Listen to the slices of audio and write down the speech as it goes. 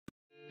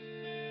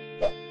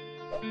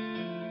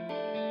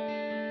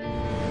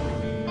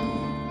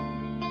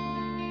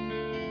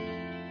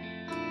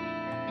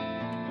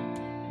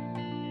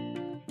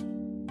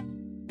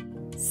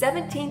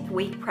17th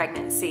week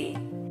pregnancy.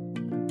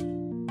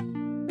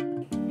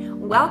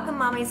 Welcome,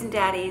 mommies and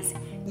daddies.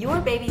 Your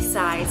baby's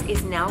size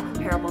is now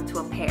comparable to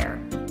a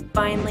pear.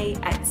 Finally,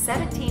 at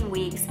 17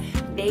 weeks,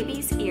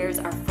 baby's ears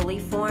are fully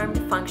formed,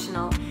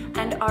 functional,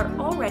 and are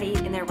already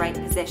in their right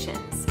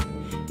positions.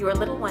 Your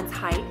little one's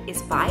height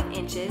is 5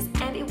 inches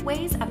and it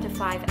weighs up to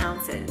 5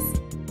 ounces.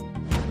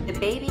 The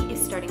baby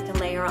is starting to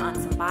layer on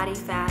some body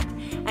fat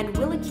and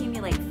will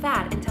accumulate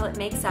fat until it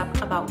makes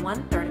up about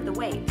 1/3 of the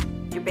weight.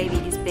 Your baby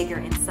is bigger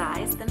in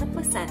size than the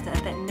placenta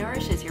that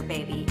nourishes your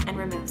baby and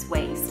removes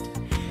waste.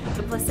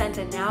 The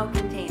placenta now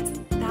contains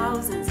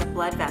thousands of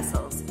blood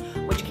vessels,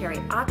 which carry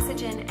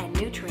oxygen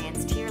and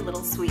nutrients to your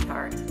little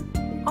sweetheart.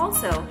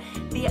 Also,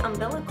 the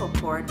umbilical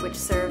cord, which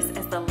serves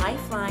as the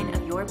lifeline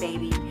of your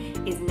baby,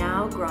 is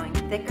now growing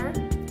thicker,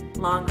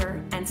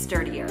 longer, and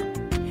sturdier.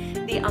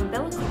 The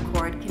umbilical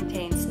cord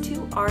contains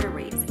 2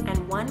 arteries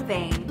and 1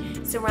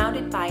 vein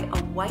surrounded by a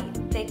white,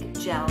 thick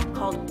gel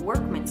called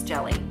workman's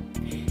jelly.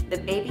 The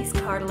baby's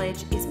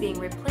cartilage is being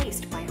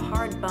replaced by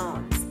hard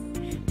bones.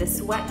 The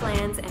sweat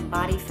glands and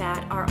body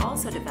fat are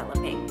also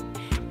developing,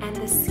 and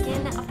the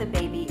skin of the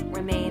baby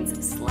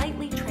remains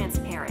slightly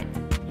transparent.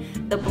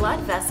 The blood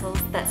vessels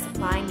that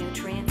supply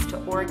nutrients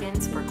to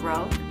organs for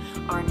growth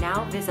are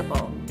now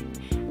visible.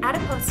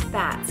 Adipose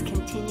fats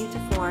continue to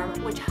form,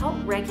 which help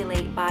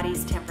regulate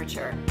body's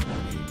temperature.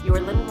 Your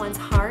little one's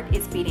heart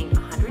is beating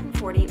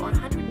 140 or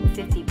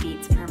 150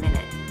 beats per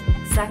minute.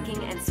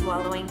 Sucking and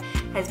swallowing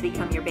has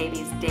become your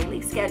baby's daily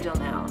schedule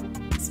now.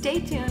 Stay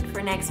tuned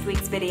for next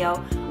week's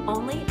video,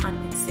 only on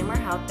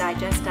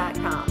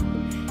consumerhealthdigest.com.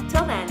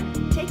 Till then,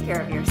 take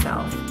care of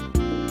yourself.